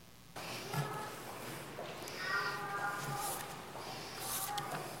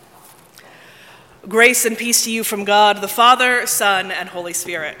Grace and peace to you from God, the Father, Son, and Holy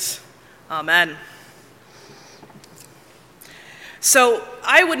Spirit. Amen. So,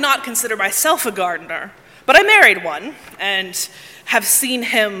 I would not consider myself a gardener, but I married one and have seen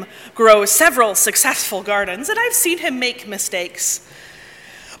him grow several successful gardens, and I've seen him make mistakes.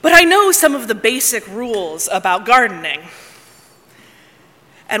 But I know some of the basic rules about gardening.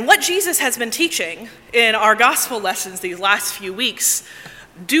 And what Jesus has been teaching in our gospel lessons these last few weeks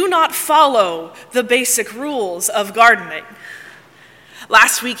do not follow the basic rules of gardening.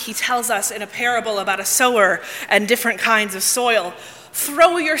 Last week, he tells us in a parable about a sower and different kinds of soil,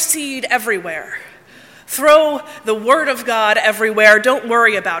 throw your seed everywhere. Throw the word of God everywhere. Don't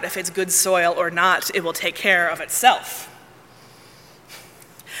worry about if it's good soil or not. It will take care of itself.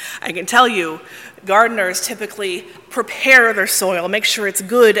 I can tell you, gardeners typically prepare their soil, make sure it's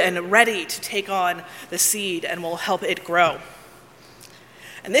good and ready to take on the seed and will help it grow.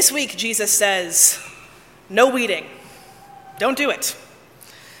 And this week, Jesus says, no weeding. Don't do it.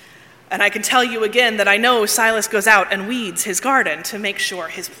 And I can tell you again that I know Silas goes out and weeds his garden to make sure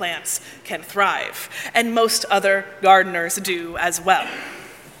his plants can thrive. And most other gardeners do as well.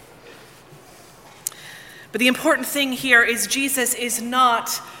 But the important thing here is Jesus is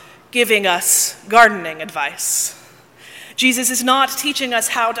not giving us gardening advice. Jesus is not teaching us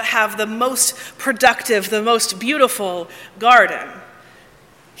how to have the most productive, the most beautiful garden.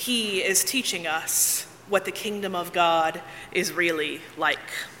 He is teaching us what the kingdom of God is really like.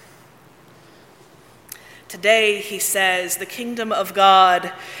 Today, he says, the kingdom of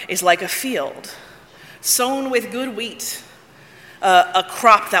God is like a field, sown with good wheat, a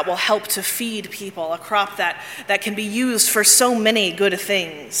crop that will help to feed people, a crop that can be used for so many good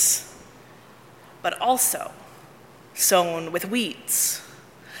things, but also sown with weeds,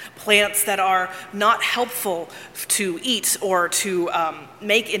 plants that are not helpful to eat or to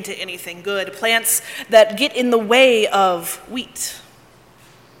make into anything good, plants that get in the way of wheat.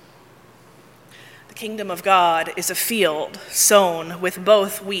 The kingdom of God is a field sown with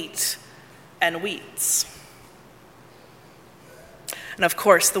both wheat and weeds. And of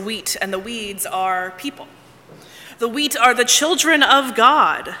course, the wheat and the weeds are people. The wheat are the children of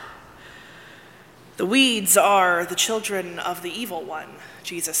God. The weeds are the children of the evil one,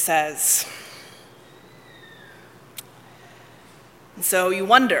 Jesus says. And so you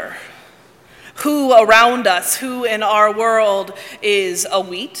wonder, who around us, who in our world is a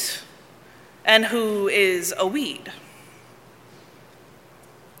wheat and who is a weed?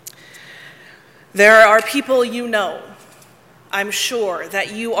 There are people you know, I'm sure,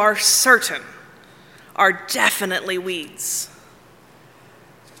 that you are certain are definitely weeds.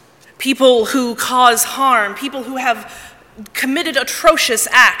 People who cause harm, people who have committed atrocious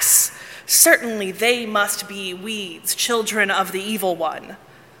acts, certainly they must be weeds, children of the evil one,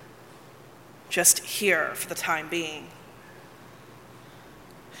 just here for the time being.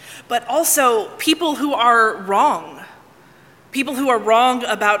 But also people who are wrong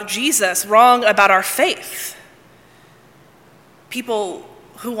about Jesus, wrong about our faith, people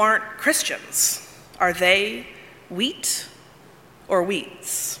who aren't Christians. Are they wheat or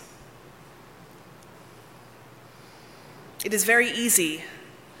weeds? It is very easy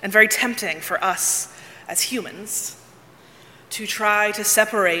and very tempting for us as humans to try to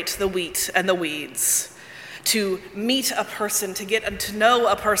separate the wheat and the weeds, to meet a person, to get to know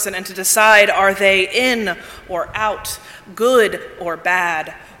a person, and to decide, are they in or out, good or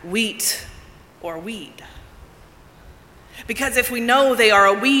bad, wheat or weed? Because if we know they are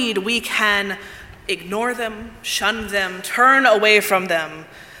a weed, we can ignore them, shun them, turn away from them.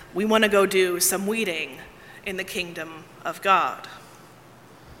 We want to go do some weeding in the kingdom of God.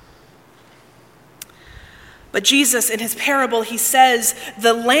 But Jesus, in his parable, he says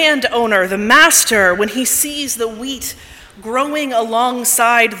the landowner, the master, when he sees the wheat growing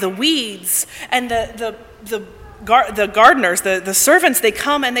alongside the weeds, and the gardeners, the servants, they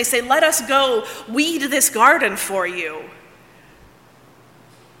come and they say, let us go weed this garden for you.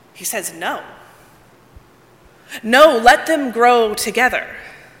 He says, no. No, let them grow together.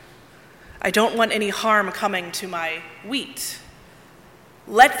 I don't want any harm coming to my wheat.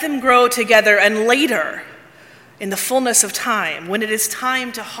 Let them grow together, and later, in the fullness of time, when it is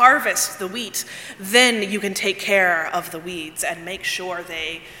time to harvest the wheat, then you can take care of the weeds and make sure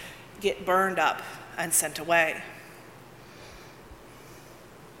they get burned up and sent away.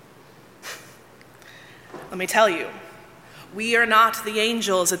 Let me tell you, we are not the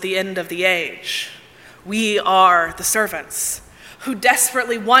angels at the end of the age. We are the servants who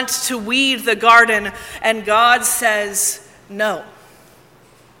desperately want to weed the garden, and God says, no.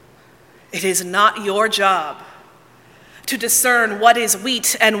 It is not your job to discern what is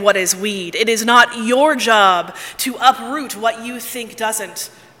wheat and what is weed. It is not your job to uproot what you think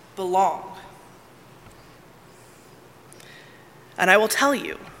doesn't belong. And I will tell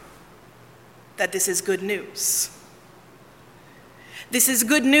you that this is good news. This is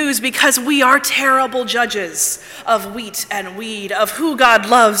good news because we are terrible judges of wheat and weed, of who God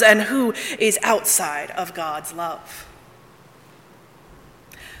loves and who is outside of God's love.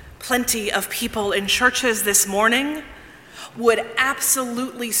 Plenty of people in churches this morning would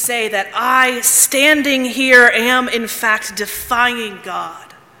absolutely say that I, standing here, am in fact defying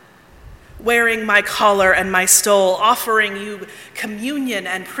God, wearing my collar and my stole, offering you communion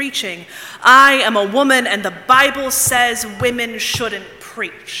and preaching. I am a woman and the Bible says women shouldn't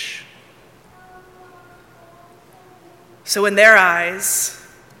preach. So in their eyes,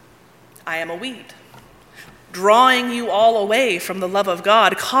 I am a weed, drawing you all away from the love of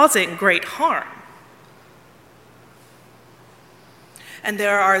God, causing great harm. And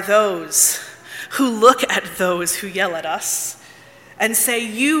there are those who look at those who yell at us and say,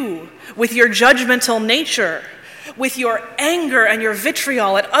 you, with your judgmental nature, with your anger and your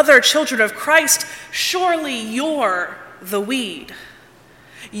vitriol at other children of Christ, surely you're the weed.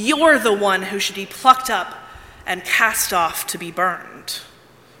 You're the one who should be plucked up and cast off to be burned.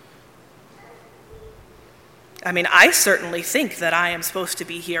 I mean, I certainly think that I am supposed to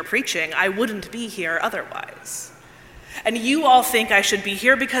be here preaching. I wouldn't be here otherwise. And you all think I should be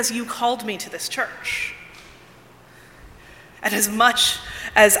here because you called me to this church. And as much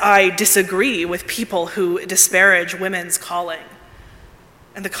as I disagree with people who disparage women's calling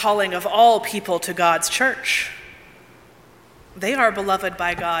and the calling of all people to God's church, they are beloved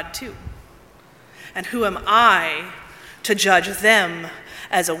by God too. And who am I to judge them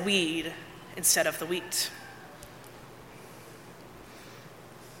as a weed instead of the wheat?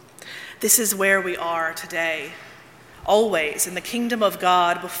 This is where we are today, always in the kingdom of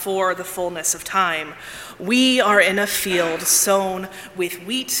God before the fullness of time. We are in a field sown with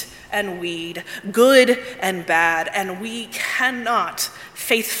wheat and weed, good and bad, and we cannot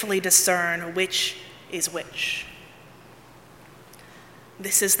faithfully discern which is which.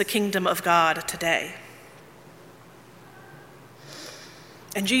 This is the kingdom of God today.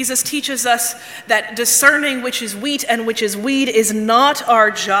 And Jesus teaches us that discerning which is wheat and which is weed is not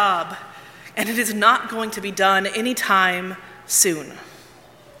our job. And it is not going to be done anytime soon.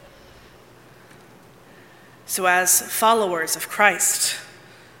 So as followers of Christ,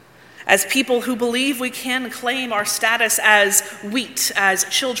 as people who believe we can claim our status as wheat, as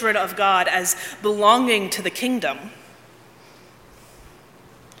children of God, as belonging to the kingdom,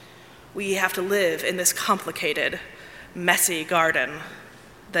 we have to live in this complicated, messy garden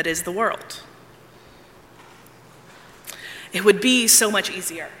that is the world. It would be so much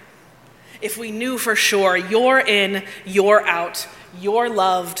easier if we knew for sure you're in, you're out, you're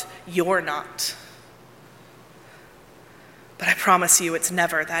loved, you're not. But I promise you it's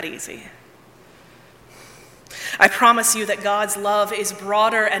never that easy. I promise you that God's love is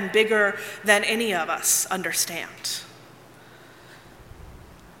broader and bigger than any of us understand.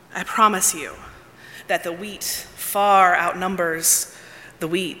 I promise you that the wheat far outnumbers the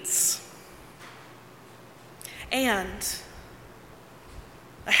weeds. And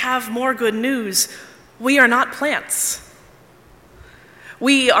I have more good news. We are not plants.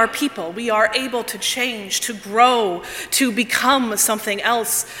 We are people. We are able to change, to grow, to become something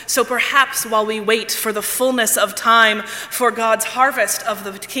else. So perhaps while we wait for the fullness of time, for God's harvest of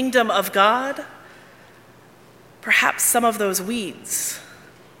the kingdom of God, perhaps some of those weeds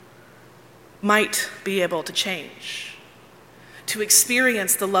might be able to change, to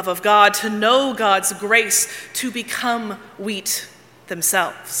experience the love of God, to know God's grace, to become wheat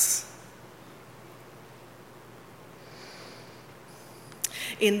themselves.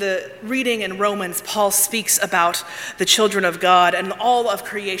 In the reading in Romans, Paul speaks about the children of God and all of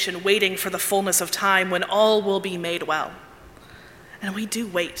creation waiting for the fullness of time when all will be made well. And we do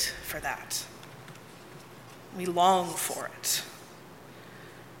wait for that. We long for it.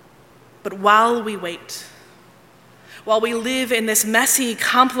 But while we wait, while we live in this messy,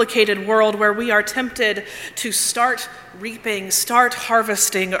 complicated world where we are tempted to start reaping, start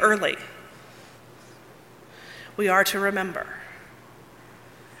harvesting early, we are to remember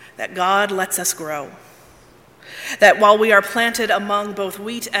that God lets us grow. That while we are planted among both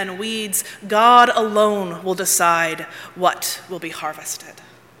wheat and weeds, God alone will decide what will be harvested.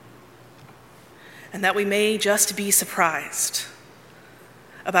 And that we may just be surprised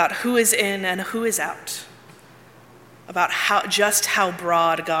about who is in and who is out, about how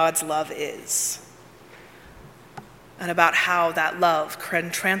broad God's love is, and about how that love can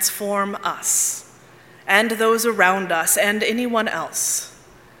transform us and those around us and anyone else,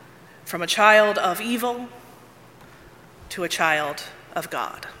 from a child of evil to a child of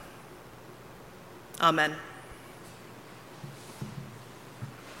God. Amen.